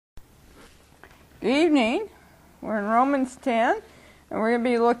Good evening. We're in Romans 10, and we're going to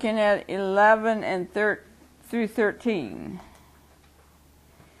be looking at 11 and through 13.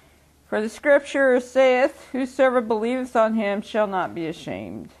 For the scripture saith, Whosoever believeth on him shall not be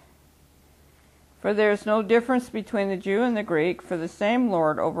ashamed. For there is no difference between the Jew and the Greek, for the same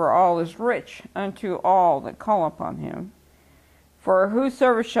Lord over all is rich unto all that call upon him. For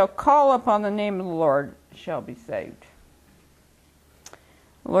whosoever shall call upon the name of the Lord shall be saved.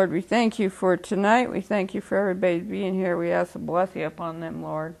 Lord, we thank you for tonight. We thank you for everybody being here. We ask a blessing upon them,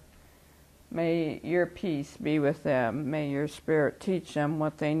 Lord. May your peace be with them. May your Spirit teach them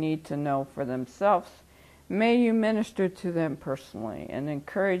what they need to know for themselves. May you minister to them personally and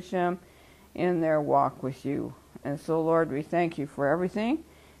encourage them in their walk with you. And so, Lord, we thank you for everything,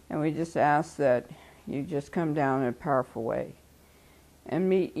 and we just ask that you just come down in a powerful way and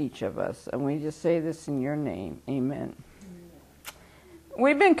meet each of us. And we just say this in your name. Amen.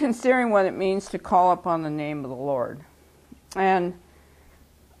 We've been considering what it means to call upon the name of the Lord. And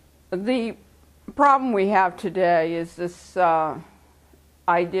the problem we have today is this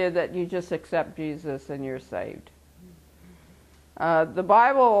idea that you just accept Jesus and you're saved. The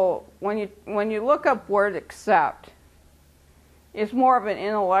Bible, when you look up word accept, it's more of an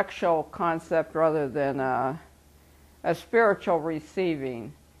intellectual concept rather than a spiritual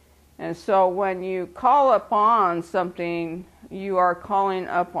receiving. And so when you call upon something, you are calling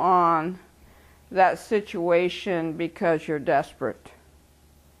upon that situation because you're desperate.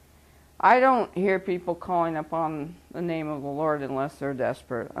 I don't hear people calling upon the name of the Lord unless they're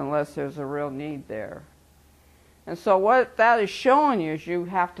desperate, unless there's a real need there. And so what that is showing you is you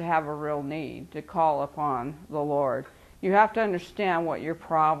have to have a real need to call upon the Lord. You have to understand what your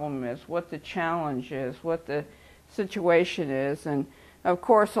problem is, what the challenge is, what the situation is. And of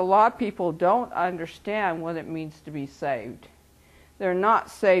course, a lot of people don't understand what it means to be saved. They're not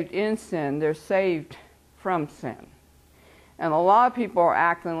saved in sin, they're saved from sin. And a lot of people are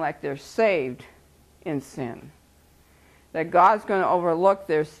acting like they're saved in sin. That God's going to overlook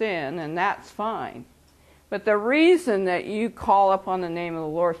their sin, and that's fine. But the reason that you call upon the name of the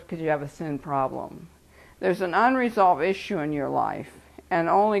Lord is because you have a sin problem. There's an unresolved issue in your life, and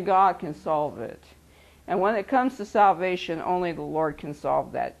only God can solve it. And when it comes to salvation, only the Lord can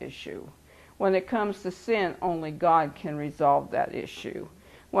solve that issue. When it comes to sin, only God can resolve that issue.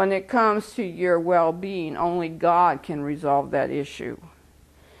 When it comes to your well-being, only God can resolve that issue.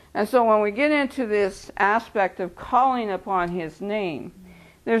 And so when we get into this aspect of calling upon His name,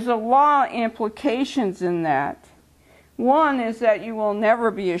 there's a lot of implications in that. One is that you will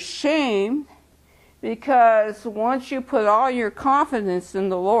never be ashamed, because once you put all your confidence in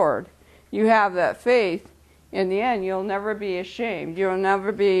the Lord, you have that faith, in the end you'll never be ashamed. You'll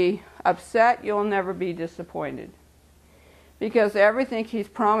never be upset. You'll never be disappointed. Because everything He's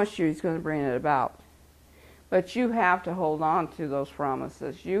promised you, He's going to bring it about. But you have to hold on to those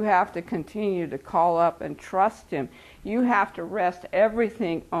promises. You have to continue to call up and trust Him. You have to rest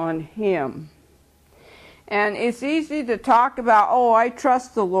everything on Him. And it's easy to talk about, oh, I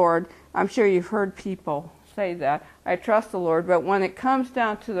trust the Lord. I'm sure you've heard people say that. I trust the Lord. But when it comes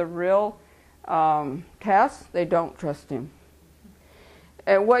down to the real test, they don't trust Him.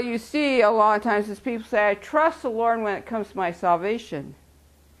 And what you see a lot of times is people say, I trust the Lord when it comes to my salvation,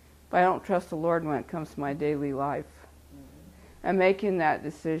 but I don't trust the Lord when it comes to my daily life. And making that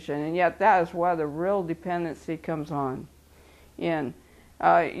decision. And yet that is where the real dependency comes on.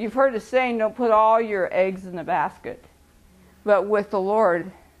 You've heard the saying, don't put all your eggs in the basket. But with the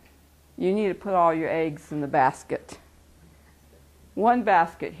Lord, you need to put all your eggs in the basket. One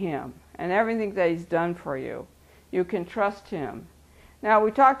basket, Him. And everything that He's done for you. You can trust Him. Now, we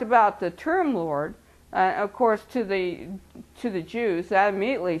talked about the term Lord. Of course, to the Jews, that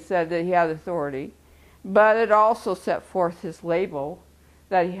immediately said that He had authority. But it also set forth His label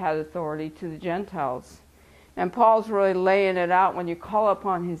that He had authority to the Gentiles. And Paul's really laying it out. When you call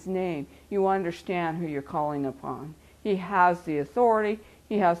upon His name, you understand who you're calling upon. He has the authority.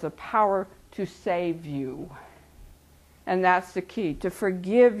 He has the power to save you. And that's the key, to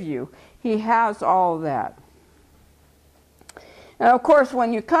forgive you. He has all of that. And of course,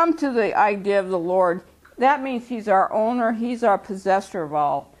 when you come to the idea of the Lord, that means He's our owner. He's our possessor of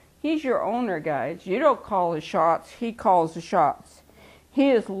all. He's your owner, guys. You don't call the shots. He calls the shots. He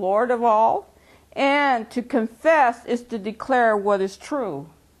is Lord of all. And to confess is to declare what is true.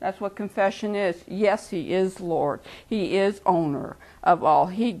 That's what confession is. Yes, He is Lord. He is owner of all.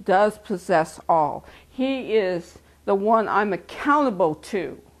 He does possess all. He is the one I'm accountable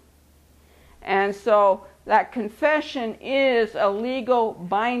to. And so that confession is a legal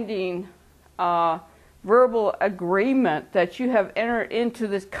binding verbal agreement that you have entered into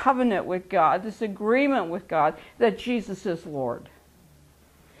this covenant with God, this agreement with God, that Jesus is Lord.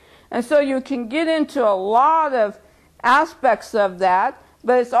 And so you can get into a lot of aspects of that,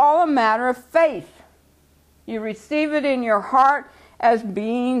 but it's all a matter of faith. You receive it in your heart as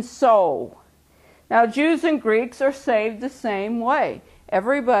being so. Now, Jews and Greeks are saved the same way.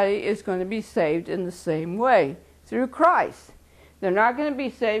 Everybody is going to be saved in the same way, through Christ. They're not going to be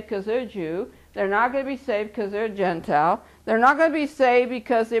saved because they're a Jew. They're not going to be saved because they're a Gentile. They're not going to be saved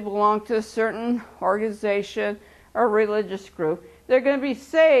because they belong to a certain organization or religious group. They're going to be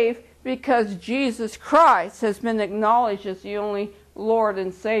saved because Jesus Christ has been acknowledged as the only Lord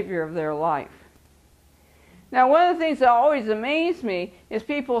and Savior of their life. Now, one of the things that always amazes me is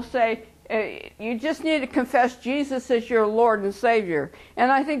people say, you just need to confess Jesus as your Lord and Savior.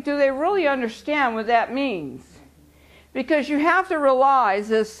 And I think, do they really understand what that means? Because you have to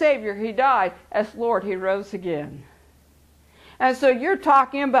realize, as Savior, He died. As Lord, He rose again. And so you're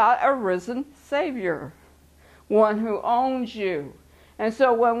talking about a risen Savior, one who owns you. And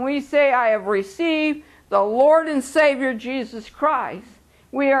so when we say, I have received the Lord and Savior Jesus Christ,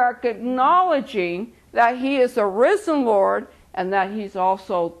 we are acknowledging that He is a risen Lord and that He's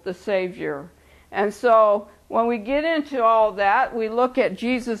also the Savior. And so when we get into all that, we look at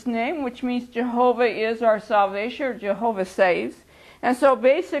Jesus' name, which means Jehovah is our salvation, or Jehovah saves. And so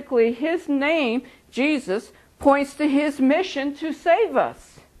basically His name, Jesus, points to His mission to save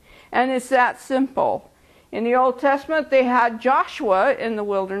us. And it's that simple. In the Old Testament, they had Joshua in the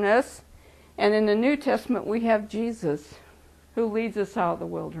wilderness. And in the New Testament, we have Jesus, who leads us out of the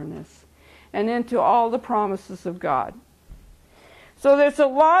wilderness and into all the promises of God. So there's a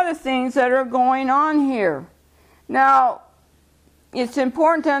lot of things that are going on here. Now, it's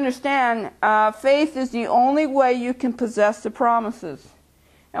important to understand faith is the only way you can possess the promises.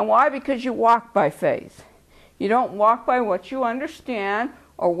 And why? Because you walk by faith. You don't walk by what you understand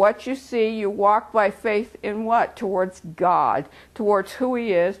or what you see. You walk by faith in what? Towards God, towards who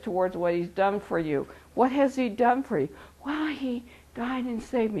He is, towards what He's done for you. What has He done for you? Well, He died and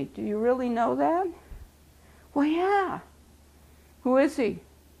saved me. Do you really know that? Well, yeah. Who is He?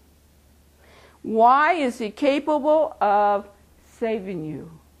 Why is He capable of saving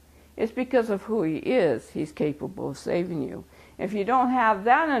you? It's because of who He is. He's capable of saving you. If you don't have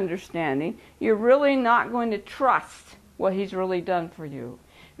that understanding, you're really not going to trust what He's really done for you.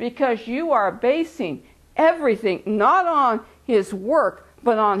 Because you are basing everything not on His work,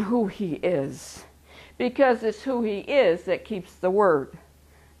 but on who He is. Because it's who He is that keeps the word,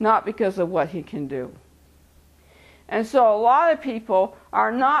 not because of what He can do. And so a lot of people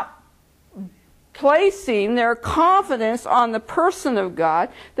are not placing their confidence on the person of God.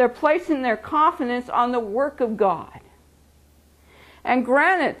 They're placing their confidence on the work of God. And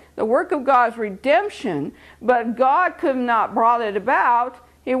granted, the work of God is redemption, but God could not brought it about.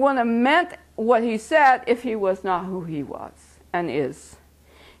 He wouldn't have meant what He said if He was not who He was and is.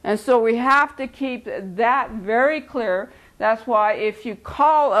 And so we have to keep that very clear. That's why if you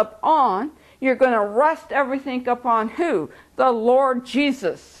call upon, you're going to rest everything upon who? The Lord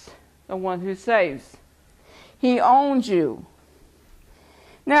Jesus, the one who saves. He owns you.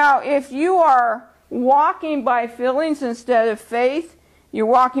 Now, if you are walking by feelings instead of faith, you're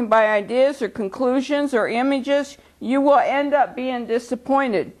walking by ideas or conclusions or images, you will end up being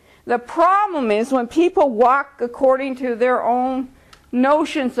disappointed. The problem is when people walk according to their own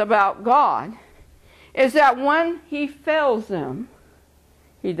notions about God, is that when He fails them,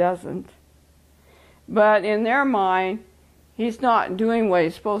 He doesn't. But in their mind, He's not doing what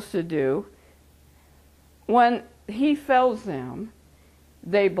He's supposed to do. When He fails them,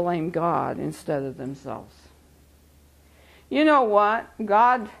 they blame God instead of themselves. You know what?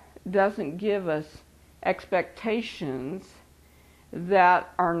 God doesn't give us expectations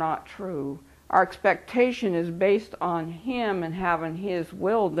that are not true. Our expectation is based on Him and having His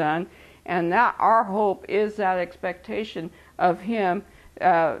will done, and that our hope is that expectation of Him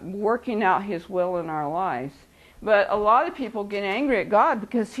working out His will in our lives. But a lot of people get angry at God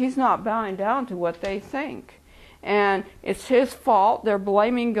because He's not bowing down to what they think. And it's His fault. They're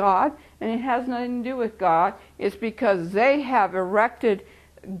blaming God, and it has nothing to do with God. It's because they have erected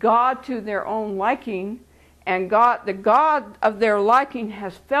God to their own liking, and the God of their liking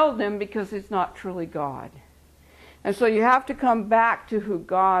has failed them because it's not truly God. And so you have to come back to who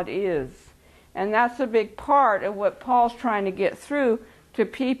God is. And that's a big part of what Paul's trying to get through to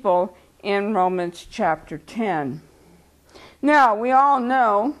people in Romans chapter 10. Now, we all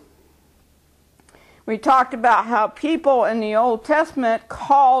know, we talked about how people in the Old Testament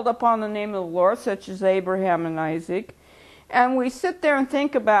called upon the name of the Lord, such as Abraham and Isaac. And we sit there and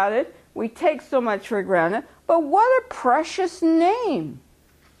think about it. we take so much for granted, but what a precious name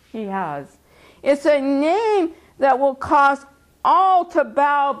he has. It's a name that will cause all to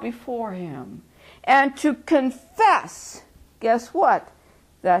bow before him and to confess, guess what?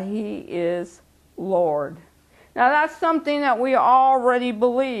 That he is Lord. Now that's something that we already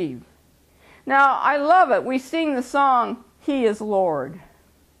believe. Now I love it. We sing the song, He is Lord.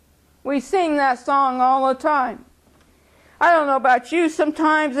 We sing that song all the time. I don't know about you,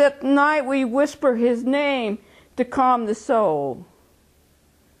 sometimes at night we whisper his name to calm the soul,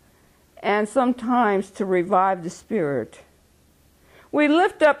 and sometimes to revive the spirit. We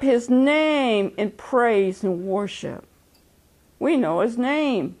lift up his name in praise and worship. We know his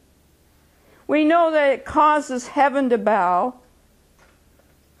name. We know that it causes heaven to bow.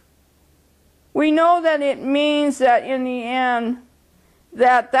 We know that it means that in the end,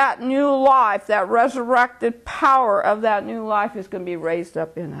 that new life, that resurrected power of that new life is going to be raised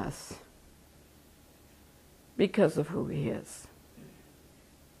up in us because of who he is.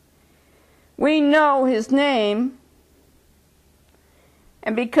 We know his name,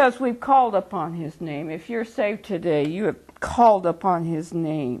 and because we've called upon his name. If you're saved today, you have called upon his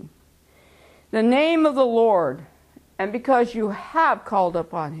name. The name of the Lord, and because you have called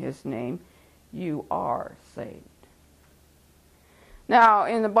upon his name, you are saved. Now,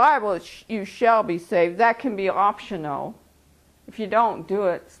 in the Bible, you shall be saved. That can be optional. If you don't do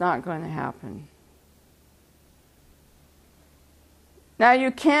it, it's not going to happen. Now,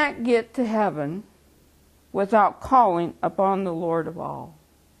 you can't get to heaven without calling upon the Lord of all.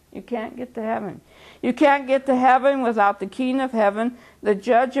 You can't get to heaven. You can't get to heaven without the King of heaven, the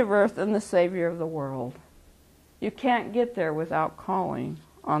Judge of earth, and the Savior of the world. You can't get there without calling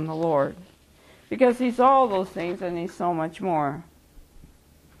on the Lord, because he's all those things and he's so much more.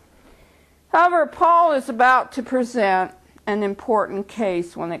 However, Paul is about to present an important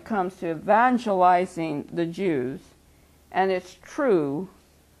case when it comes to evangelizing the Jews, and it's true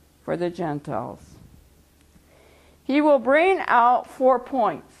for the Gentiles. He will bring out 4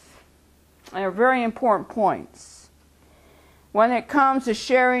 points. They're very important points when it comes to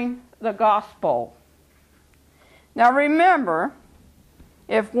sharing the gospel. Now remember,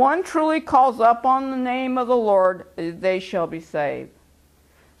 if one truly calls up on the name of the Lord, they shall be saved.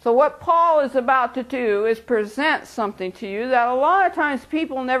 So what Paul is about to do is present something to you that a lot of times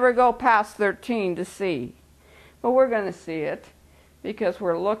people never go past 13 to see. But we're going to see it because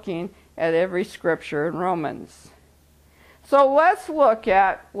we're looking at every scripture in Romans. So let's look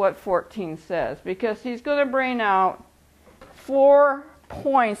at what 14 says, because he's going to bring out 4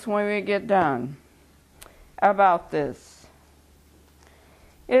 points when we get done about this.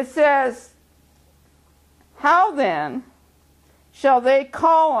 It says, how then shall they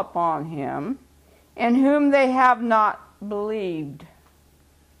call upon him in whom they have not believed?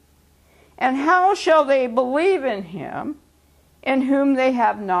 And how shall they believe in him in whom they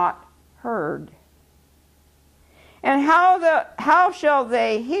have not heard? And how shall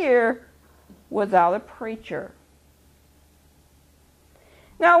they hear without a preacher?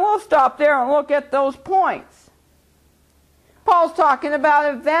 Now we'll stop there and look at those points. Paul's talking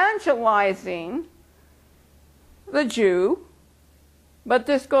about evangelizing the Jew, but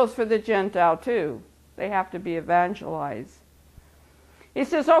this goes for the Gentile too. They have to be evangelized. He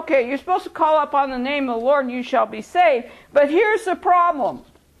says, okay, you're supposed to call upon the name of the Lord and you shall be saved, but here's the problem.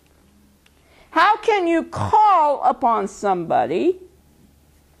 How can you call upon somebody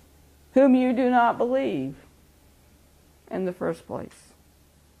whom you do not believe in the first place?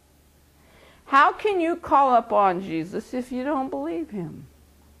 How can you call upon Jesus if you don't believe him?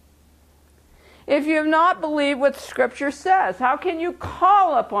 If you have not believed what Scripture says, how can you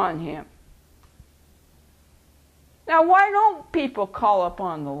call upon him? Now, why don't people call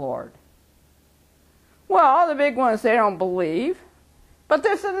upon the Lord? Well, the big one is they don't believe. But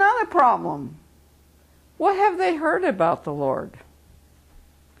there's another problem. What have they heard about the Lord?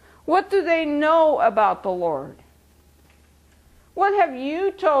 What do they know about the Lord? What have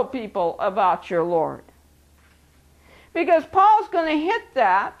you told people about your Lord? Because Paul's going to hit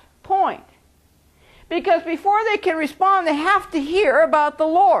that point. Because before they can respond, they have to hear about the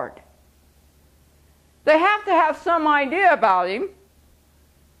Lord. They have to have some idea about him.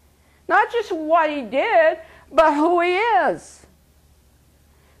 Not just what he did, but who he is.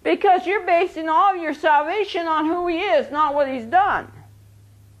 Because you're basing all of your salvation on who he is, not what he's done.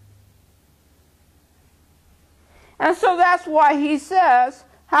 And so that's why he says,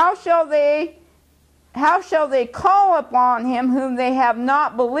 how shall they call upon him whom they have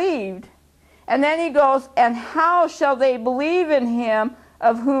not believed? And then he goes, and how shall they believe in him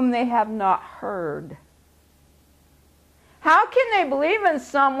of whom they have not heard? How can they believe in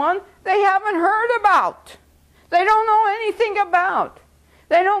someone they haven't heard about? They don't know anything about.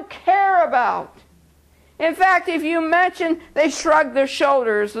 They don't care about. In fact, if you mention, they shrug their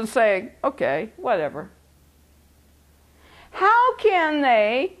shoulders and say, okay, whatever. How can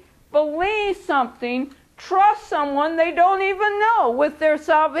they believe something, trust someone they don't even know with their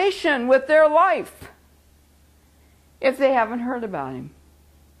salvation, with their life, if they haven't heard about him?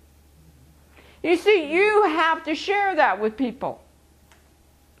 You see, you have to share that with people.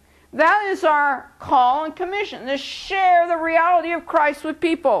 That is our call and commission, to share the reality of Christ with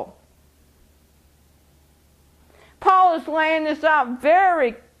people. Paul is laying this out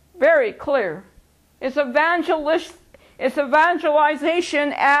very, very clear. It's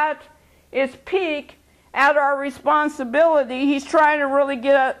evangelization at its peak, at our responsibility. He's trying to really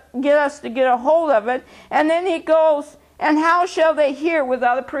get us to get a hold of it. And then he goes, and how shall they hear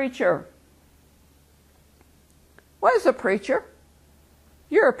without a preacher? What is a preacher?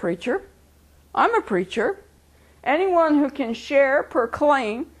 You're a preacher. I'm a preacher. Anyone who can share,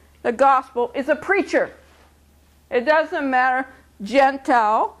 proclaim the gospel is a preacher. It doesn't matter,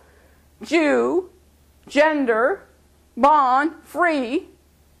 Gentile, Jew, gender, bond, free.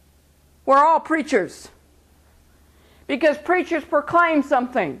 We're all preachers. Because preachers proclaim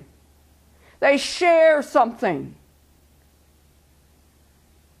something. They share something.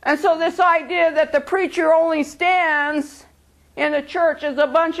 And so this idea that the preacher only stands in the church is a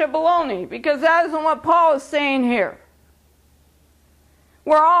bunch of baloney, because that isn't what Paul is saying here.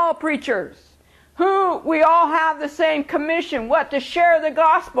 We're all preachers. We all have the same commission. What? To share the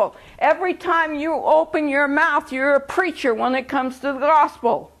gospel. Every time you open your mouth, you're a preacher when it comes to the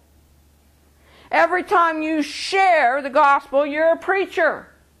gospel. Every time you share the gospel, you're a preacher.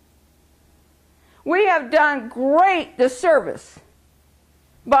 We have done great disservice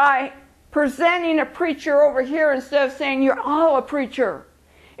by presenting a preacher over here instead of saying you're all a preacher.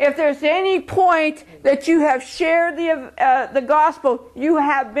 If there's any point that you have shared the gospel, you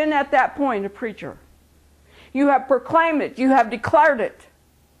have been at that point a preacher. You have proclaimed it. You have declared it.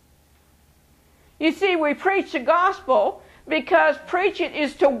 You see, we preach the gospel because preaching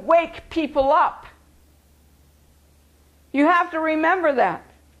is to wake people up. You have to remember that.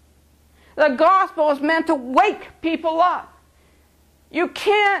 The gospel is meant to wake people up. You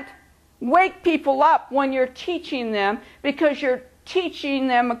can't wake people up when you're teaching them, because you're teaching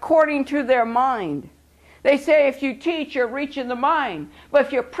them according to their mind. They say if you teach, you're reaching the mind. But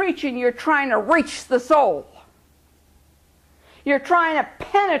if you're preaching, you're trying to reach the soul. You're trying to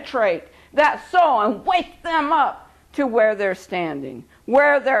penetrate that soul and wake them up to where they're standing,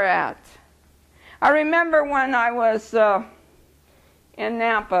 where they're at. I remember when I was in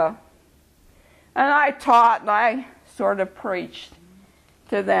Nampa, and I taught, and I sort of preached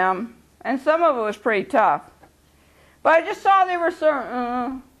to them, and some of it was pretty tough. But I just saw they were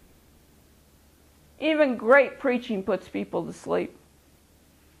certain. Even great preaching puts people to sleep.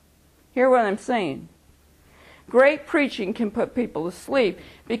 Hear what I'm saying? Great preaching can put people to sleep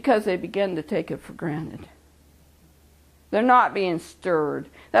because they begin to take it for granted. They're not being stirred.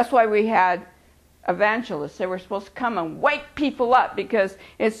 That's why we had evangelists. They were supposed to come and wake people up, because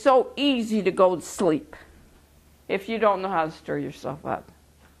it's so easy to go to sleep if you don't know how to stir yourself up.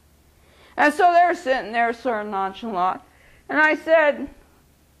 And so they're sitting there sort of nonchalant. And I said,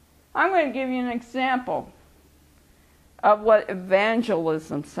 I'm going to give you an example of what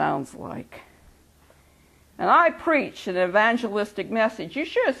evangelism sounds like. And I preached an evangelistic message. You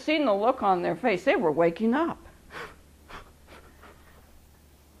should have seen the look on their face. They were waking up.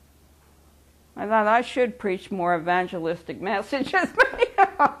 I thought I should preach more evangelistic messages.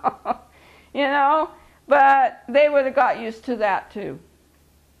 You know, but they would have got used to that too.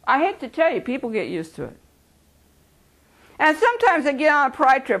 I hate to tell you, people get used to it. And sometimes I get on a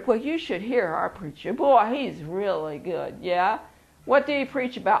pride trip. Well, you should hear our preacher. Boy, he's really good. Yeah? What did he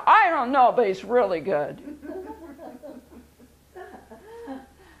preach about? I don't know, but he's really good.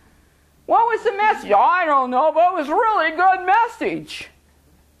 What was the message? I don't know, but it was a really good message.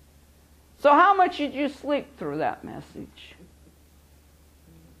 So how much did you sleep through that message?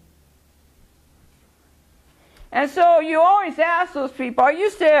 And so you always ask those people. I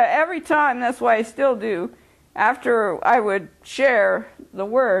used to, every time, that's why I still do, after I would share the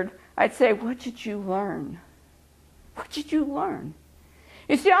word, I'd say, what did you learn? What did you learn?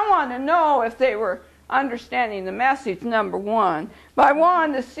 You see, I wanted to know if they were understanding the message, number one, but I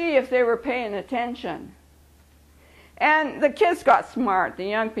wanted to see if they were paying attention. And the kids got smart, the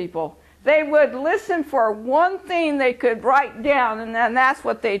young people. They would listen for one thing they could write down, and then that's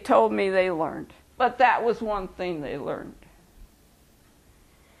what they told me they learned. But that was one thing they learned.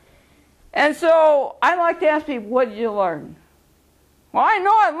 And so I like to ask people, what did you learn? Well, I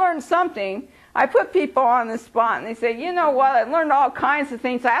know I learned something. I put people on the spot and they say, you know what, I learned all kinds of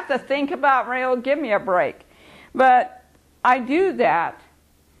things. I have to think about, Rael, give me a break. But I do that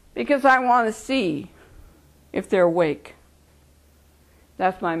because I want to see if they're awake.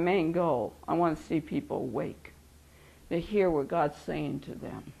 That's my main goal. I want to see people awake, to hear what God's saying to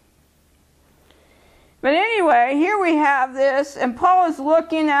them. But anyway, here we have this, and Paul is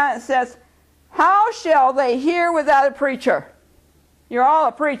looking at it and says, how shall they hear without a preacher? You're all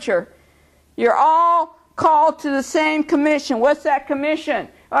a preacher. You're all called to the same commission. What's that commission?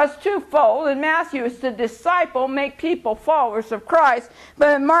 Well, it's twofold. In Matthew, it's to disciple, make people followers of Christ.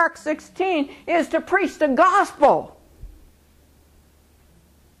 But in Mark 16, is to preach the gospel.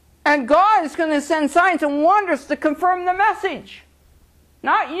 And God is going to send signs and wonders to confirm the message.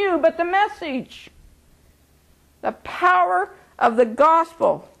 Not you, but the message. The power of the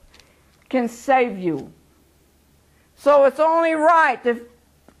gospel can save you. So it's only right to,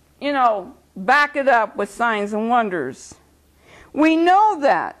 back it up with signs and wonders. We know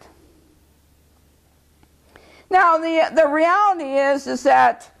that. Now, the reality is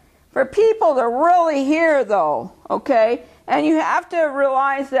that for people to really hear, though, okay, and you have to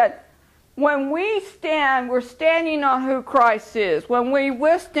realize that when we stand, we're standing on who Christ is. When we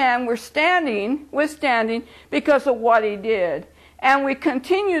withstand, we're standing because of what He did. And we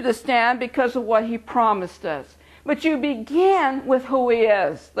continue to stand because of what He promised us. But you begin with who He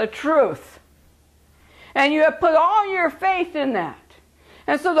is, the truth. And you have put all your faith in that.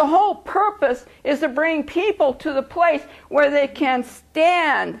 And so the whole purpose is to bring people to the place where they can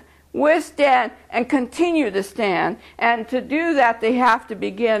stand, withstand, and continue to stand. And to do that, they have to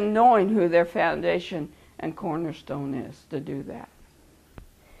begin knowing who their foundation and cornerstone is to do that.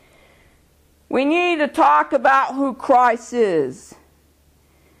 We need to talk about who Christ is.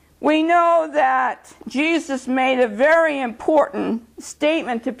 We know that Jesus made a very important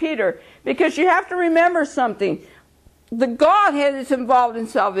statement to Peter, because you have to remember something. The Godhead is involved in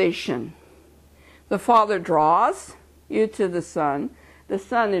salvation. The Father draws you to the Son. The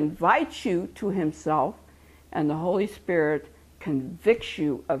Son invites you to Himself. And the Holy Spirit convicts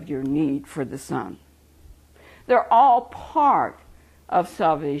you of your need for the Son. They're all part of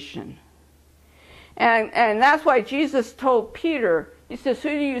salvation. And that's why Jesus told Peter, He says, who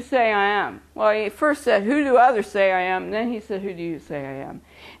do you say I am? Well, He first said, who do others say I am? And then He said, who do you say I am?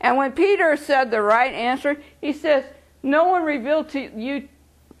 And when Peter said the right answer, He says, no one revealed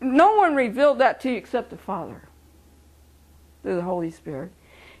that to you except the Father, through the Holy Spirit.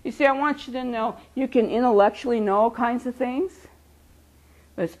 You see, I want you to know, you can intellectually know all kinds of things,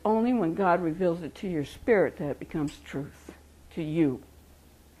 but it's only when God reveals it to your spirit that it becomes truth to you.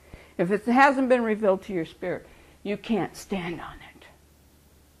 If it hasn't been revealed to your spirit, you can't stand on it.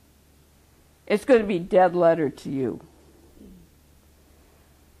 It's going to be dead letter to you.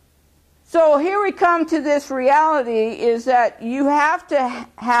 So here we come to this reality, is that you have to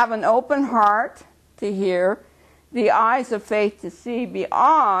have an open heart to hear, the eyes of faith to see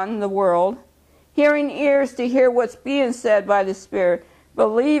beyond the world, hearing ears to hear what's being said by the Spirit,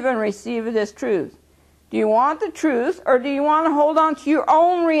 believe and receive it as truth. Do you want the truth, or do you want to hold on to your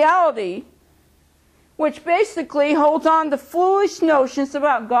own reality, which basically holds on to foolish notions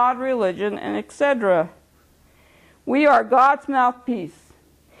about God, religion, and etc.? We are God's mouthpiece,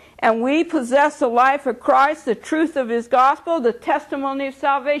 and we possess the life of Christ, the truth of His gospel, the testimony of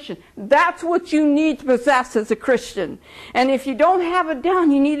salvation. That's what you need to possess as a Christian. And if you don't have it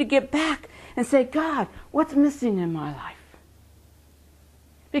down, you need to get back and say, God, what's missing in my life?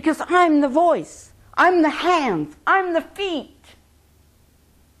 Because I'm the voice. I'm the hands. I'm the feet.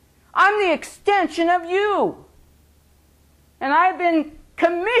 I'm the extension of you. And I've been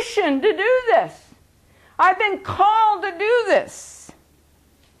commissioned to do this. I've been called to do this.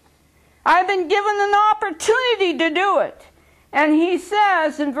 I've been given an opportunity to do it. And He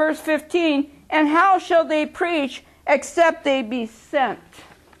says in verse 15, and how shall they preach except they be sent?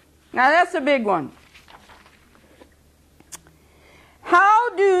 Now that's a big one.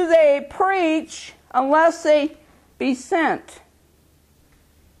 How do they preach unless they be sent?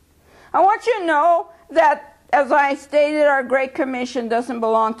 I want you to know that, as I stated, our Great Commission doesn't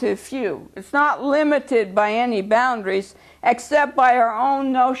belong to a few. It's not limited by any boundaries except by our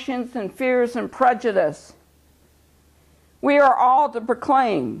own notions and fears and prejudice. We are all to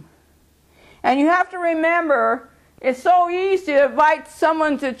proclaim. And you have to remember, it's so easy to invite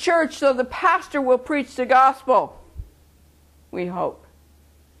someone to church so the pastor will preach the gospel. We hope.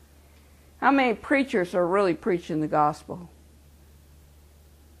 How many preachers are really preaching the gospel?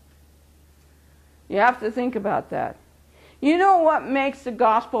 You have to think about that. You know what makes the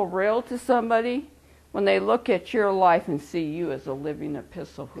gospel real to somebody? When they look at your life and see you as a living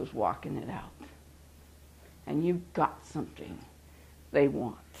epistle who's walking it out. And you've got something they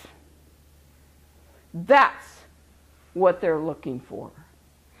want. That's what they're looking for.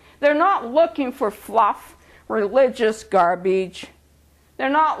 They're not looking for fluff, religious garbage. They're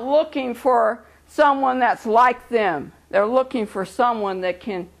not looking for someone that's like them. They're looking for someone that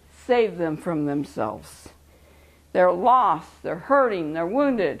can save them from themselves. They're lost, they're hurting, they're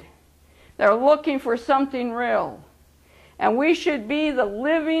wounded. They're looking for something real. And we should be the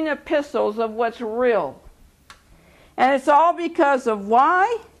living epistles of what's real. And it's all because of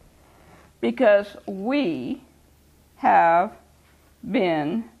why? Because we have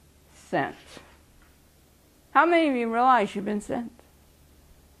been sent. How many of you realize you've been sent?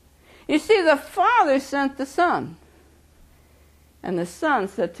 You see, the Father sent the Son. And the Son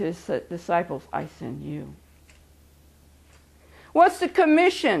said to his disciples, I send you. What's the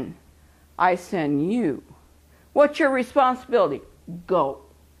commission? I send you. What's your responsibility? Go.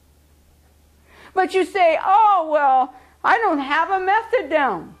 But you say, oh, well, I don't have a method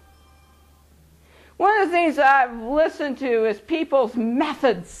down. One of the things I've listened to is people's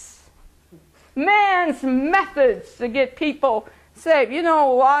methods. Man's methods to get people saved. You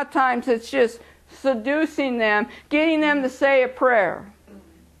know, a lot of times it's just seducing them, getting them to say a prayer.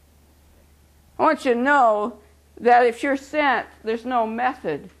 I want you to know that if you're sent, there's no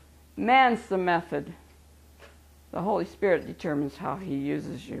method. Man's the method. The Holy Spirit determines how he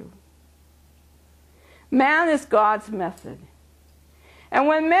uses you. Man is God's method. And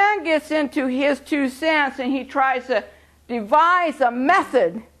when man gets into his 2 cents and he tries to devise a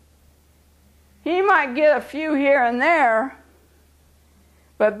method, he might get a few here and there,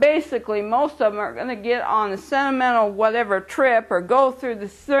 but basically most of them are going to get on a sentimental whatever trip or go through the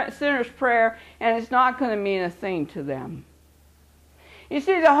sinner's prayer, and it's not going to mean a thing to them. You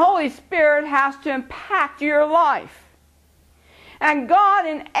see, the Holy Spirit has to impact your life. And God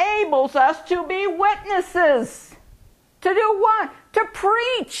enables us to be witnesses. To do what? To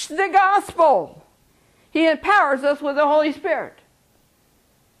preach the gospel. He empowers us with the Holy Spirit.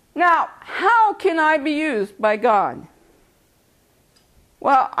 Now, how can I be used by God?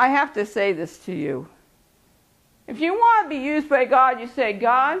 Well, I have to say this to you. If you want to be used by God, you say,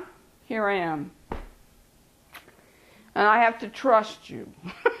 God, here I am. And I have to trust you,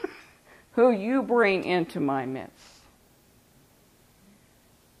 who you bring into my midst.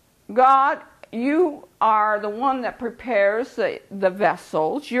 God, you are the one that prepares the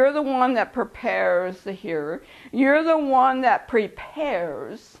vessels. You're the one that prepares the hearer. You're the one that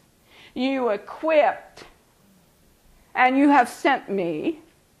prepares. You equipped. And you have sent me.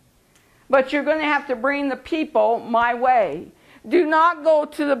 But you're going to have to bring the people my way. Do not go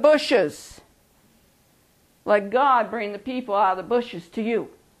to the bushes. Let God bring the people out of the bushes to you.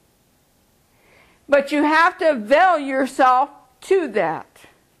 But you have to avail yourself to that.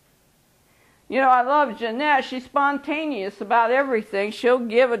 You know, I love Jeanette. She's spontaneous about everything. She'll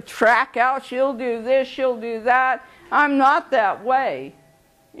give a track out. She'll do this. She'll do that. I'm not that way.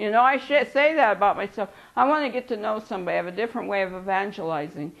 You know, I should say that about myself. I want to get to know somebody. I have a different way of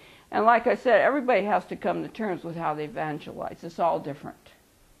evangelizing. And like I said, everybody has to come to terms with how they evangelize. It's all different.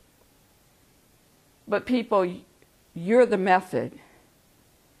 But people, you're the method.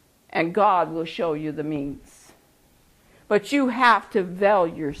 And God will show you the means. But you have to avail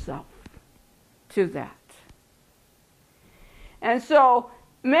yourself to that. And so,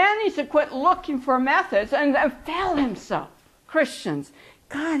 man needs to quit looking for methods and avail himself. Christians,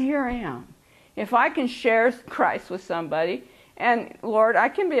 God, here I am. If I can share Christ with somebody, and Lord, I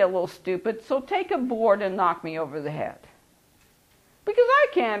can be a little stupid, so take a board and knock me over the head. Because I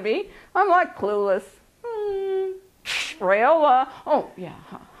can be. I'm like clueless. Rayola, oh yeah,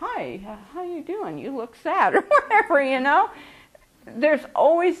 hi, how you doing? You look sad, or whatever, you know. There's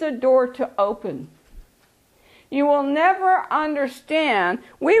always a door to open. You will never understand.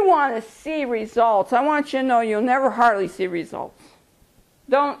 We want to see results. I want you to know you'll never hardly see results.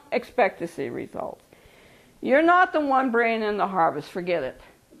 Don't expect to see results. You're not the one bringing in the harvest. Forget it.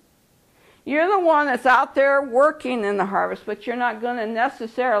 You're the one that's out there working in the harvest, but you're not going to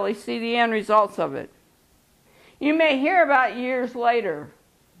necessarily see the end results of it. You may hear about it years later.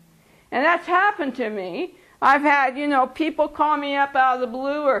 And that's happened to me. I've had, you know, people call me up out of the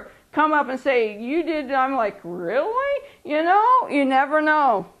blue or come up and say, you did, I'm like, really? You know, you never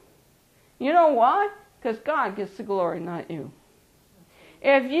know. You know why? Because God gets the glory, not you.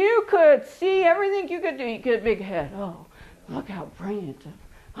 If you could see everything you could do, you get a big head. Oh, look how brilliant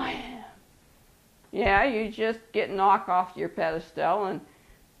I am. Yeah, you just get knocked off your pedestal and,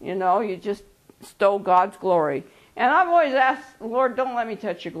 you know, you just stole God's glory. And I've always asked, Lord, don't let me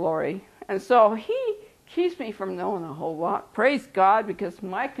touch your glory. And so he keeps me from knowing a whole lot. Praise God, because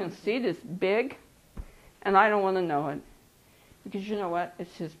my conceit is big, and I don't want to know it. Because you know what?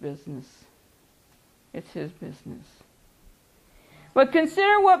 It's his business. It's his business. But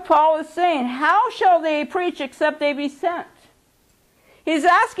consider what Paul is saying. How shall they preach except they be sent? He's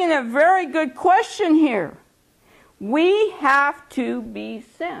asking a very good question here. We have to be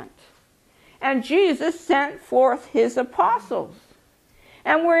sent. And Jesus sent forth his apostles.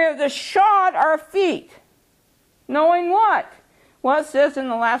 And we're to shod our feet. Knowing what? Well, it says in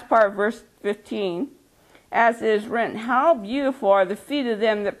the last part of verse 15, as it is written, how beautiful are the feet of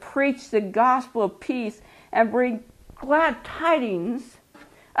them that preach the gospel of peace and bring glad tidings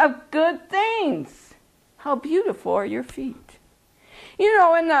of good things. How beautiful are your feet. You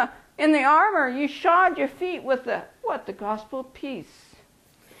know, in the armor, you shod your feet with the gospel of peace.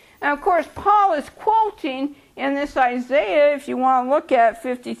 And of course, Paul is quoting in this Isaiah, if you want to look at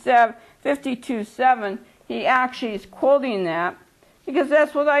 52:7, he actually is quoting that, because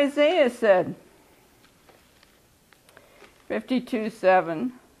that's what Isaiah said.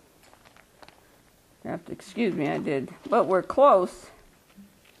 52:7. You have to excuse me, I did, but we're close.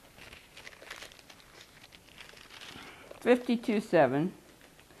 52:7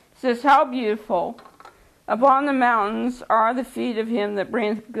 says, how beautiful upon the mountains are the feet of him that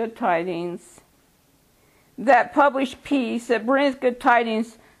brings good tidings, that publish peace, that brings good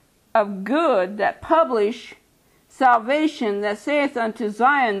tidings of good, that publish salvation, that saith unto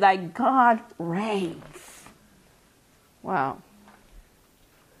Zion, thy God reigns. Wow.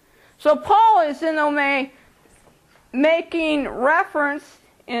 So Paul is in a way making reference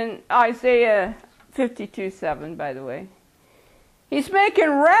in Isaiah 52:7, by the way. He's making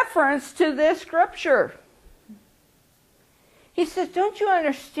reference to this scripture. He says, don't you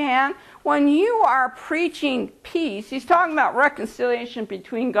understand? When you are preaching peace, he's talking about reconciliation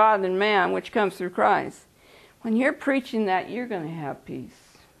between God and man, which comes through Christ. When you're preaching that, you're going to have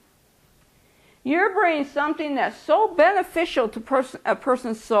peace. You're bringing something that's so beneficial to a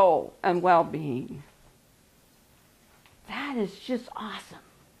person's soul and well-being. That is just awesome.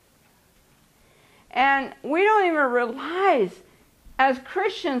 And we don't even realize, as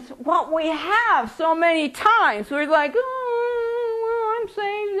Christians, what we have so many times. We're like, oh, well, I'm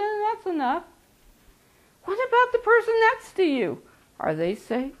saved, and that's enough. What about the person next to you? Are they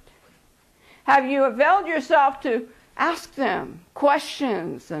saved? Have you availed yourself to ask them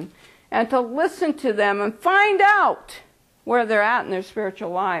questions and to listen to them and find out where they're at in their spiritual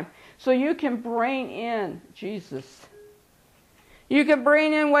life, so you can bring in Jesus? You can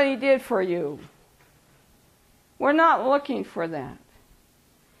bring in what he did for you. We're not looking for that.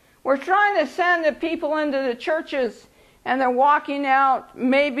 We're trying to send the people into the churches, and they're walking out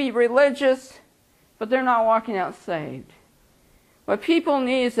maybe religious, but they're not walking out saved. What people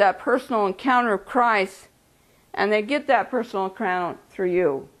need is that personal encounter of Christ, and they get that personal encounter through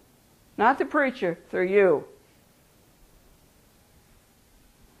you. Not the preacher, through you.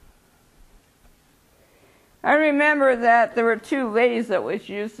 I remember that there were two ladies that was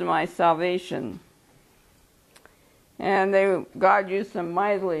used in my salvation. And God used them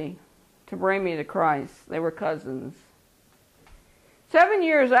mightily to bring me to Christ. They were cousins. 7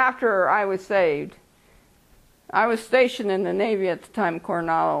 years after I was saved, I was stationed in the Navy at the time in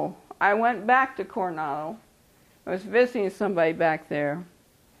Coronado. I went back to Coronado. I was visiting somebody back there.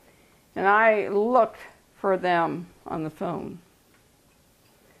 And I looked for them on the phone,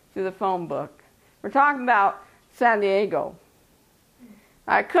 through the phone book. We're talking about San Diego.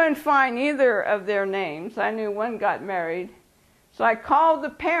 I couldn't find either of their names. I knew one got married. So I called the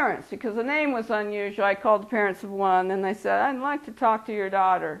parents, because the name was unusual. I called the parents of one, and I said, I'd like to talk to your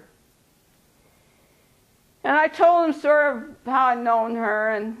daughter. And I told them sort of how I'd known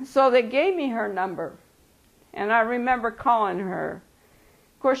her, and so they gave me her number. And I remember calling her.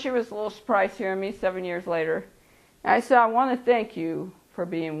 Of course, she was a little surprised hearing me 7 years later. And I said, I want to thank you for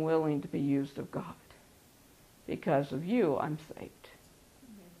being willing to be used of God. Because of you, I'm saved.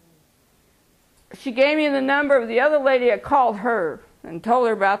 She gave me the number of the other lady. I called her and told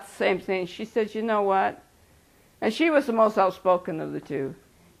her about the same thing. She says, you know what? And she was the most outspoken of the two.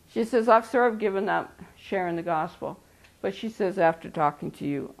 She says, I've sort of given up sharing the gospel. But she says, after talking to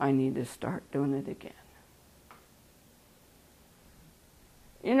you, I need to start doing it again.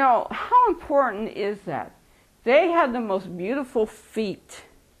 You know, how important is that? They had the most beautiful feet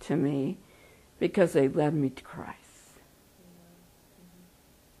to me because they led me to Christ.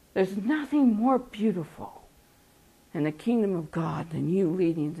 There's nothing more beautiful in the kingdom of God than you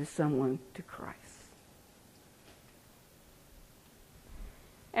leading someone to Christ.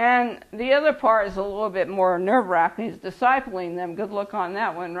 And the other part is a little bit more nerve-wracking, is discipling them. Good luck on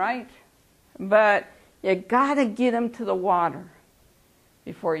that one, right? But you got to get them to the water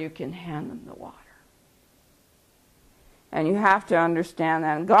before you can hand them the water. And you have to understand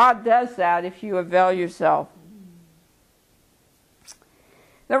that. And God does that if you avail yourself.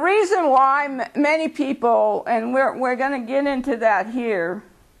 The reason why many people, and we're going to get into that here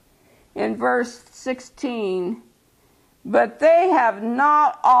in verse 16, but they have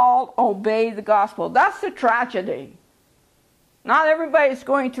not all obeyed the gospel. That's the tragedy. Not everybody's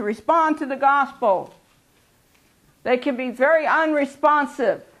going to respond to the gospel. They can be very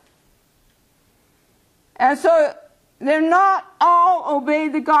unresponsive. And so they're not all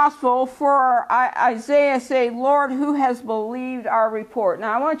obeyed the gospel, for Isaiah say, Lord, who has believed our report?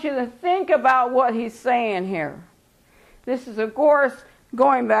 Now I want you to think about what he's saying here. This is, of course,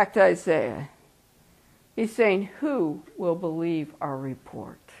 going back to Isaiah. He's saying, who will believe our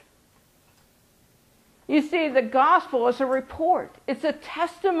report? You see, the gospel is a report. It's a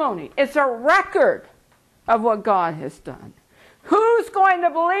testimony. It's a record of what God has done. Who's going to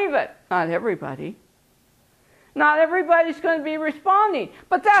believe it? Not everybody. Not everybody's going to be responding.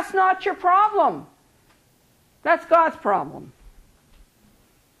 But that's not your problem. That's God's problem.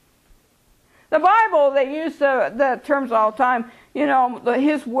 The Bible, they use the terms all the time, you know,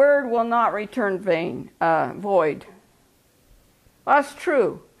 his word will not return void. That's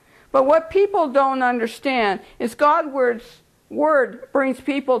true. But what people don't understand is God's word brings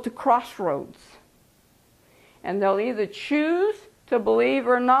people to crossroads. And they'll either choose to believe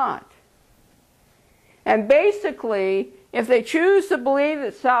or not. And basically, if they choose to believe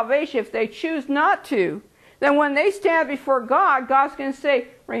that salvation, if they choose not to, then when they stand before God, God's going to say,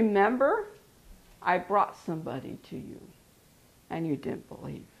 remember, I brought somebody to you, and you didn't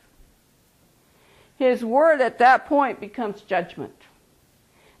believe. His word at that point becomes judgment.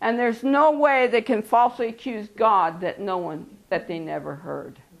 And there's no way they can falsely accuse God that they never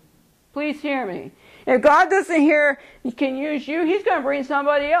heard. Please hear me. If God doesn't hear, he can use you, he's going to bring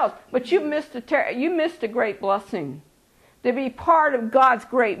somebody else. But you missed a great blessing to be part of God's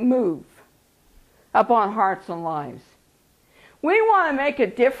great move upon hearts and lives. We want to make a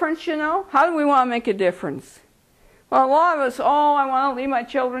difference, you know. How do we want to make a difference? Well, a lot of us, I want to leave my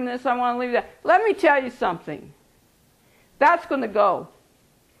children this, I want to leave that. Let me tell you something. That's going to go.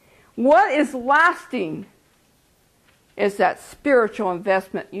 What is lasting is that spiritual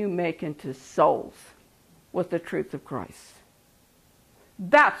investment you make into souls with the truth of Christ.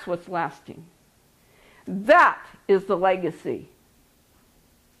 That's what's lasting. That is the legacy.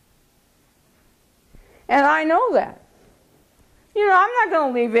 And I know that. You know, I'm not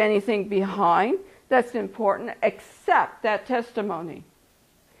going to leave anything behind that's important except that testimony.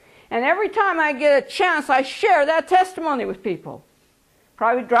 And every time I get a chance, I share that testimony with people.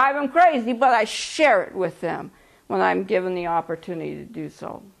 Probably drive them crazy, but I share it with them when I'm given the opportunity to do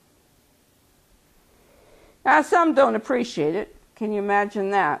so. Now, some don't appreciate it. Can you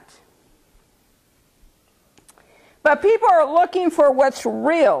imagine that? But people are looking for what's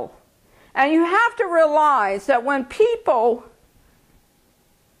real. And you have to realize that when people,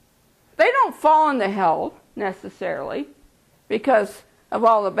 they don't fall into hell necessarily because of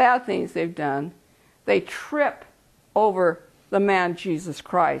all the bad things they've done. They trip over the man Jesus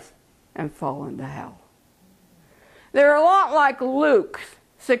Christ and fall into hell. They're a lot like Luke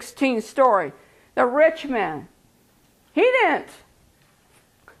 16 story. The rich man, he didn't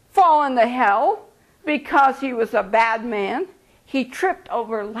fall into hell because he was a bad man. He tripped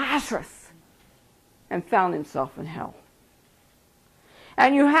over Lazarus and found himself in hell.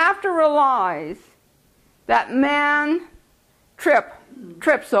 And you have to realize that man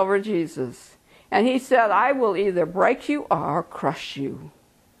trips over Jesus. And he said, I will either break you or crush you.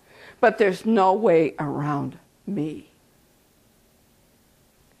 But there's no way around me.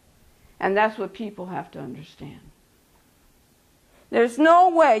 And that's what people have to understand. There's no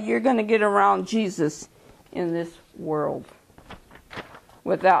way you're going to get around Jesus in this world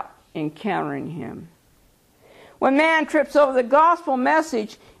without encountering him. When man trips over the gospel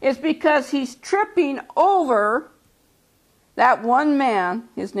message, it's because he's tripping over that one man.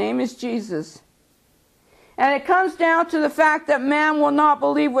 His name is Jesus. And it comes down to the fact that man will not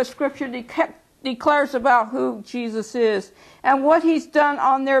believe what Scripture declares about who Jesus is and what he's done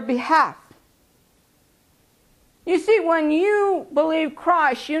on their behalf. You see, when you believe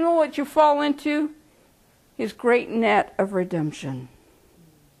Christ, you know what you fall into? His great net of redemption.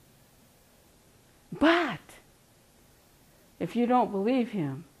 But if you don't believe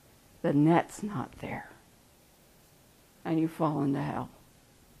him, the net's not there. And you fall into hell.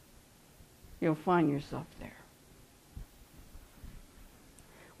 You'll find yourself there.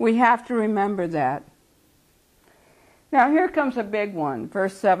 We have to remember that. Now here comes a big one,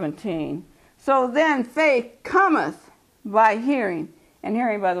 verse 17. So then faith cometh by hearing, and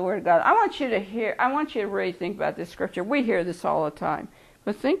hearing by the word of God. I want you to really think about this scripture. We hear this all the time,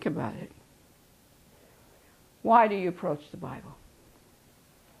 but think about it. Why do you approach the Bible?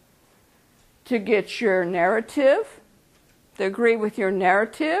 To get your narrative, to agree with your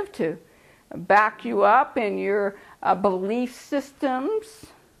narrative, to back you up in your belief systems.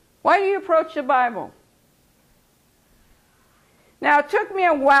 Why do you approach the Bible? Now, it took me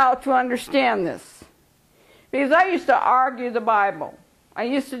a while to understand this, because I used to argue the Bible. I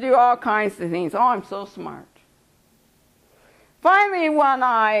used to do all kinds of things. Oh, I'm so smart. Finally, when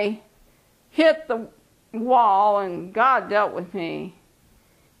I hit the wall and God dealt with me,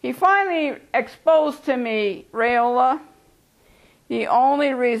 He finally exposed to me, Rayola, the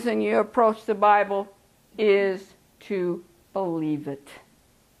only reason you approach the Bible is to believe it.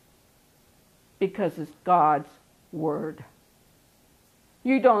 Because it's God's Word.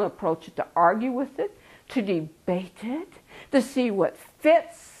 You don't approach it to argue with it, to debate it, to see what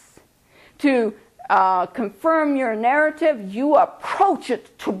fits, to confirm your narrative. You approach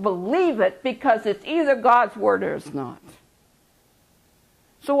it to believe it because it's either God's Word or it's not.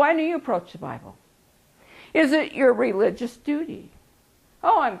 So why do you approach the Bible? Is it your religious duty?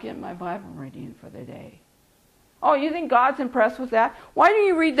 Oh, I'm getting my Bible reading for the day. Oh, you think God's impressed with that? Why do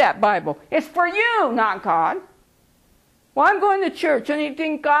you read that Bible? It's for you, not God. Well, I'm going to church, and you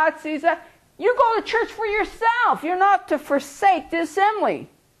think God sees that? You go to church for yourself. You're not to forsake the assembly.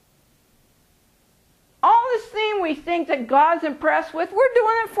 All this thing we think that God's impressed with, we're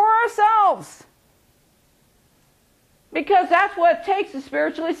doing it for ourselves. Because that's what it takes to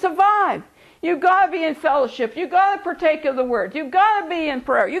spiritually survive. You've got to be in fellowship. You've got to partake of the Word. You've got to be in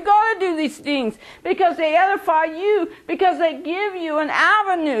prayer. You've got to do these things because they edify you, because they give you an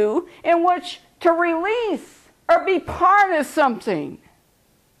avenue in which to release or be part of something.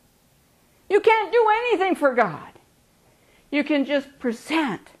 You can't do anything for God. You can just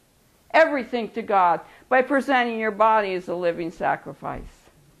present everything to God by presenting your body as a living sacrifice.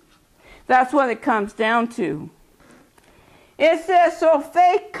 That's what it comes down to. It says, so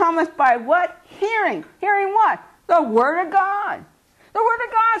faith cometh by what? Hearing. Hearing what? The Word of God. The Word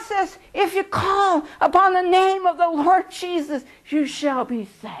of God says, if you call upon the name of the Lord Jesus, you shall be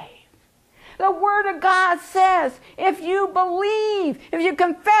saved. The Word of God says, if you believe, if you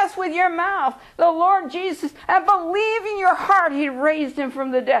confess with your mouth the Lord Jesus and believe in your heart He raised Him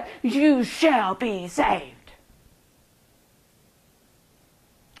from the dead, you shall be saved.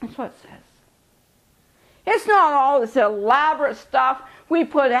 That's what it says. It's not all this elaborate stuff we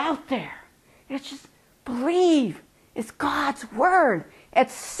put out there. It's just believe. It's God's Word.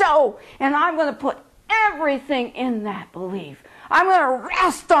 It's so. And I'm going to put everything in that belief. I'm going to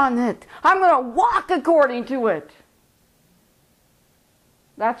rest on it. I'm going to walk according to it.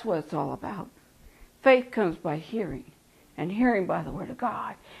 That's what it's all about. Faith comes by hearing, and hearing by the Word of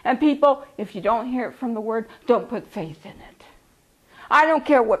God. And people, if you don't hear it from the Word, don't put faith in it. I don't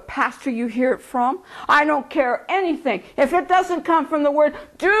care what pastor you hear it from. I don't care anything. If it doesn't come from the Word,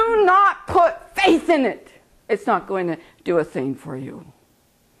 do not put faith in it. It's not going to do a thing for you.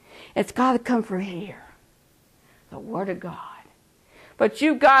 It's got to come from here. The Word of God. But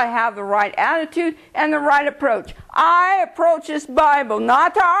you've got to have the right attitude and the right approach. I approach this Bible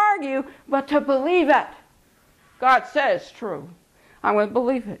not to argue, but to believe it. God says it's true. I'm going to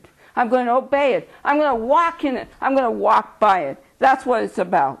believe it. I'm going to obey it. I'm going to walk in it. I'm going to walk by it. That's what it's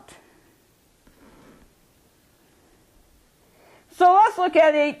about. So let's look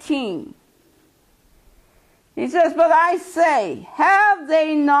at 18. He says, but I say, have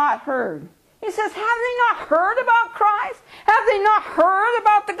they not heard? He says, have they not heard about Christ? Have they not heard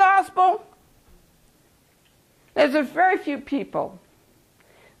about the gospel? There's very few people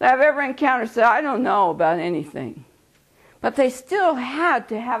that I've ever encountered say, I don't know about anything. But they still had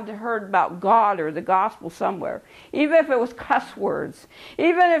to have heard about God or the gospel somewhere. Even if it was cuss words.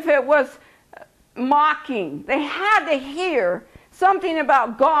 Even if it was mocking. They had to hear something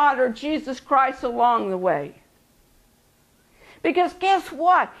about God or Jesus Christ along the way. Because guess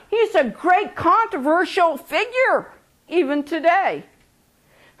what? He's a great controversial figure, even today.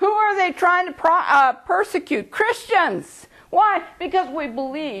 Who are they trying to persecute? Christians. Why? Because we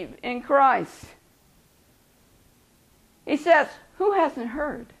believe in Christ. He says, who hasn't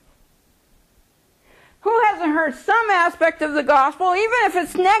heard? Who hasn't heard some aspect of the gospel, even if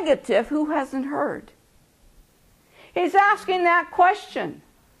it's negative? Who hasn't heard? He's asking that question.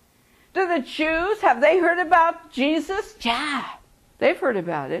 Do the Jews, have they heard about Jesus? Yeah, they've heard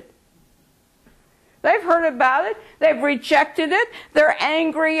about it. They've heard about it. They've rejected it. They're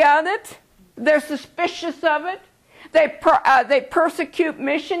angry at it. They're suspicious of it. They persecute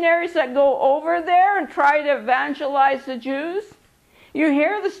missionaries that go over there and try to evangelize the Jews. You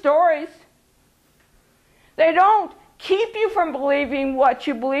hear the stories. They don't keep you from believing what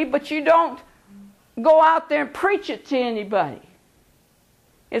you believe, but you don't go out there and preach it to anybody.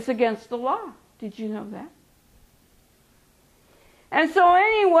 It's against the law. Did you know that? And so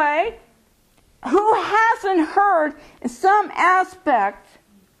anyway, who hasn't heard in some aspect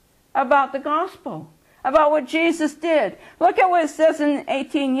about the gospel, about what Jesus did? Look at what it says in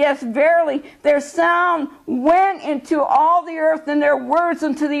 18. Yes, verily, their sound went into all the earth and their words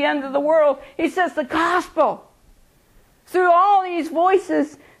unto the end of the world. He says the gospel, through all these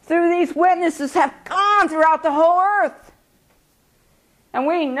voices, through these witnesses, have gone throughout the whole earth. And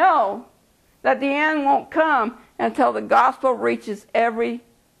we know that the end won't come until the gospel reaches every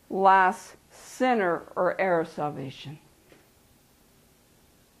last sinner or heir of salvation.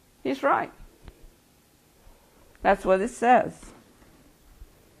 He's right. That's what it says.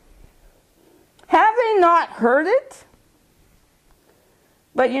 Have they not heard it?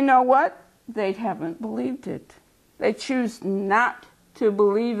 But you know what? They haven't believed it. They choose not to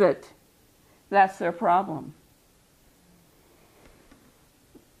believe it. That's their problem.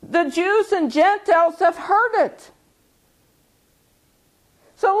 The Jews and Gentiles have heard it.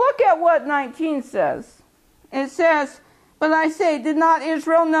 So look at what 19 says. It says, but I say, did not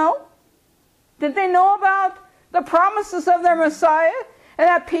Israel know? Did they know about the promises of their Messiah? And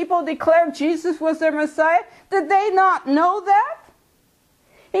that people declared Jesus was their Messiah? Did they not know that?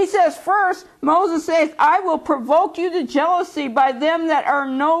 He says, first, Moses says, I will provoke you to jealousy by them that are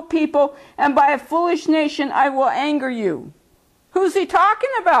no people, and by a foolish nation I will anger you. Who's he talking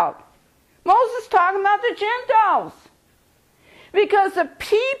about? Moses is talking about the Gentiles. Because the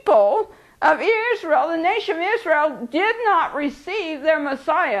people of Israel, the nation of Israel, did not receive their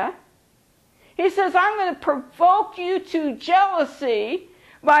Messiah. He says, I'm going to provoke you to jealousy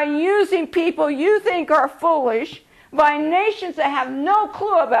by using people you think are foolish, by nations that have no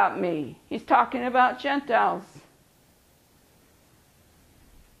clue about me. He's talking about Gentiles.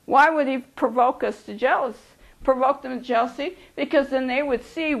 Why would he provoke us to jealousy? Provoke them to jealousy? Because then they would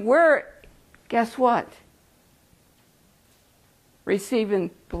see we're, guess what?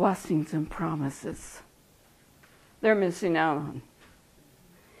 Receiving blessings and promises they're missing out on.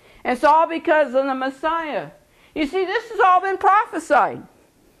 And it's all because of the Messiah. You see, this has all been prophesied.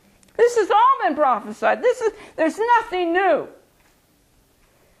 This has all been prophesied. There's nothing new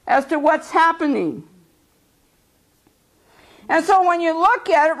as to what's happening. And so when you look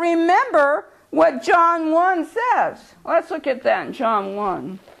at it, remember what John 1 says. Let's look at that in John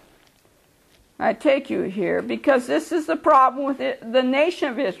 1. I take you here because this is the problem with the nation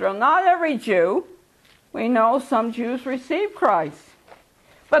of Israel. Not every Jew. We know some Jews receive Christ.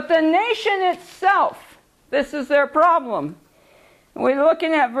 But the nation itself, this is their problem. We're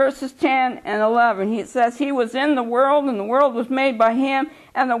looking at verses 10 and 11. It says, he was in the world, and the world was made by him,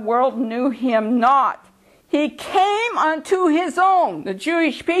 and the world knew him not. He came unto his own, the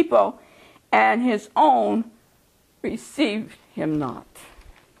Jewish people, and his own received him not.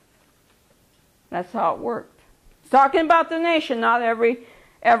 That's how it worked. It's talking about the nation, not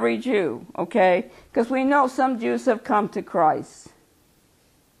every Jew, okay? Because we know some Jews have come to Christ.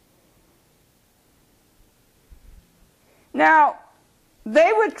 Now,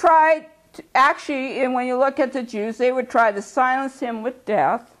 they would try to, actually, and when you look at the Jews, they would try to silence him with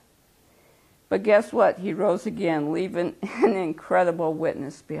death. But guess what? He rose again, leaving an incredible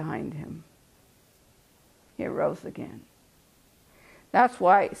witness behind him. He rose again. That's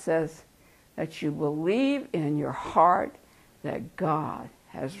why it says that you believe in your heart that God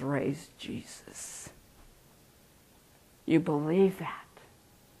has raised Jesus. You believe that.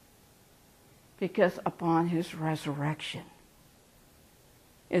 Because upon his resurrection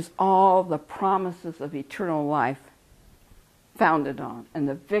is all the promises of eternal life founded on, and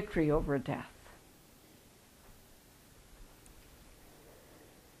the victory over death.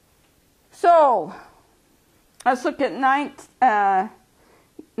 So, let's look at 19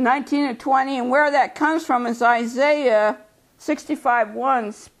 and 20, and where that comes from is Isaiah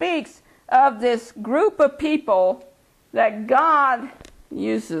 65:1 speaks of this group of people that God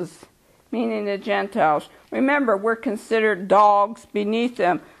uses, meaning the Gentiles. Remember, we're considered dogs beneath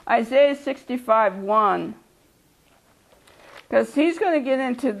them. Isaiah 65:1, because he's going to get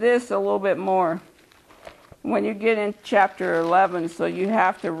into this a little bit more when you get in chapter 11, so you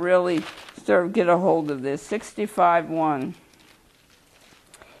have to really sort of get a hold of this. 65:1.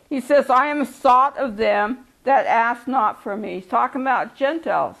 He says, I am sought of them that ask not for me. He's talking about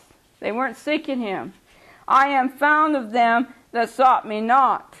Gentiles. They weren't seeking him. I am found of them that sought me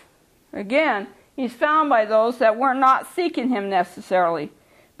not. Again, he's found by those that were not seeking him necessarily.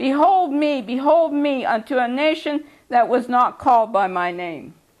 Behold me unto a nation that was not called by my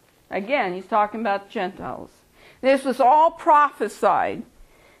name. Again, he's talking about Gentiles. This was all prophesied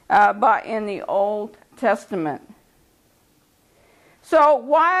in the Old Testament. So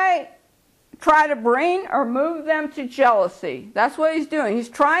why try to bring or move them to jealousy? That's what he's doing. He's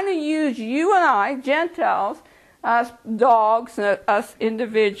trying to use you and I, Gentiles, us dogs, us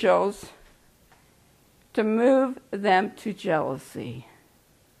individuals, to move them to jealousy.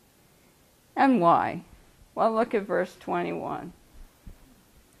 And why? Well, look at verse 21.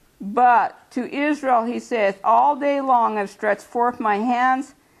 But to Israel he saith, all day long I have stretched forth my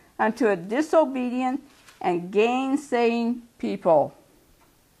hands unto a disobedient and gainsaying people.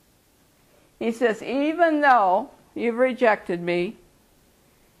 He says, even though you've rejected me,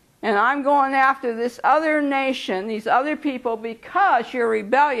 and I'm going after this other nation, these other people, because you're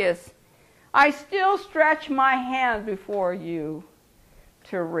rebellious, I still stretch my hand before you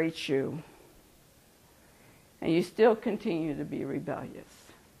to reach you. And you still continue to be rebellious.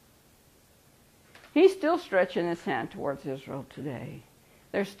 He's still stretching his hand towards Israel today.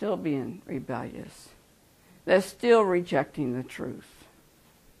 They're still being rebellious. They're still rejecting the truth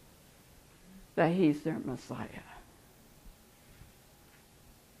that he's their Messiah.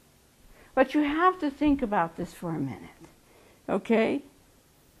 But you have to think about this for a minute, okay?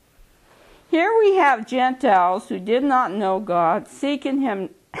 Here we have Gentiles who did not know God seeking him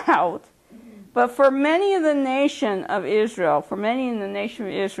out, but for many in the nation of Israel,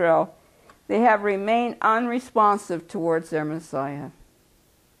 they have remained unresponsive towards their Messiah.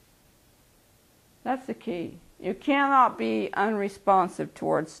 That's the key. You cannot be unresponsive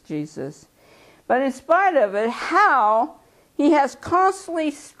towards Jesus. But in spite of it, how he has constantly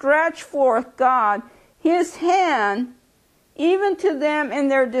stretched forth God, his hand, even to them in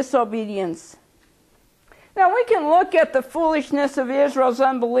their disobedience. Now we can look at the foolishness of Israel's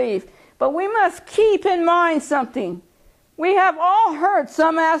unbelief, but we must keep in mind something. We have all heard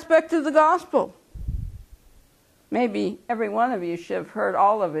some aspect of the gospel. Maybe every one of you should have heard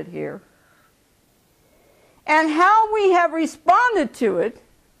all of it here. And how we have responded to it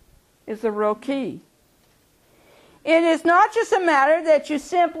is the real key. It is not just a matter that you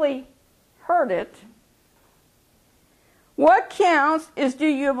simply heard it. What counts is, do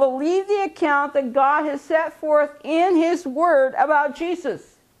you believe the account that God has set forth in his word about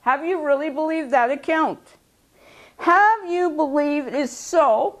Jesus? Have you really believed that account? Have you believed it is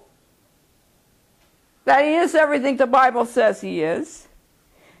so, that he is everything the Bible says he is,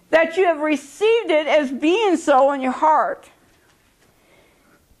 that you have received it as being so in your heart?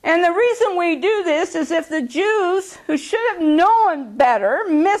 And the reason we do this is if the Jews, who should have known better,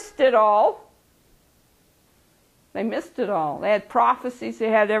 missed it all. They missed it all. They had prophecies, they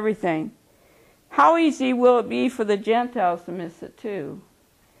had everything. How easy will it be for the Gentiles to miss it too?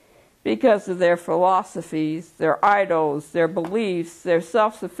 Because of their philosophies, their idols, their beliefs, their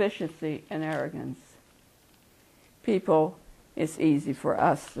self-sufficiency and arrogance. People, it's easy for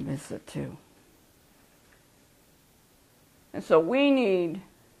us to miss it too. And so we need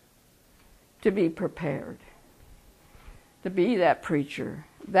to be prepared, to be that preacher,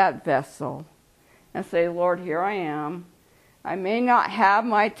 that vessel, and say, Lord, here I am. I may not have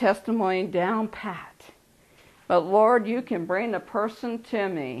my testimony down pat, but Lord, you can bring the person to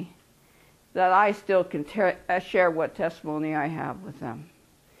me that I still can share what testimony I have with them.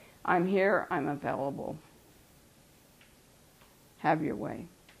 I'm here, I'm available. Have your way.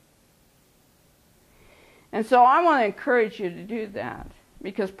 And so I want to encourage you to do that,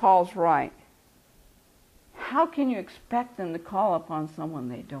 because Paul's right. How can you expect them to call upon someone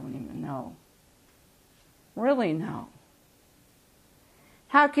they don't even know? Really know?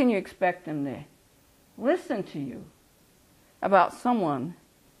 How can you expect them to listen to you about someone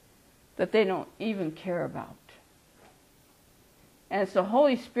that they don't even care about? And it's the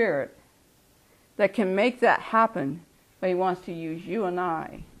Holy Spirit that can make that happen, but he wants to use you and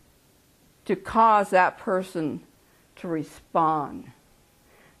I to cause that person to respond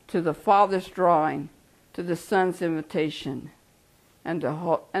to the Father's drawing, to the Son's invitation, and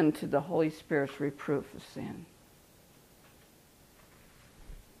to the Holy Spirit's reproof of sin.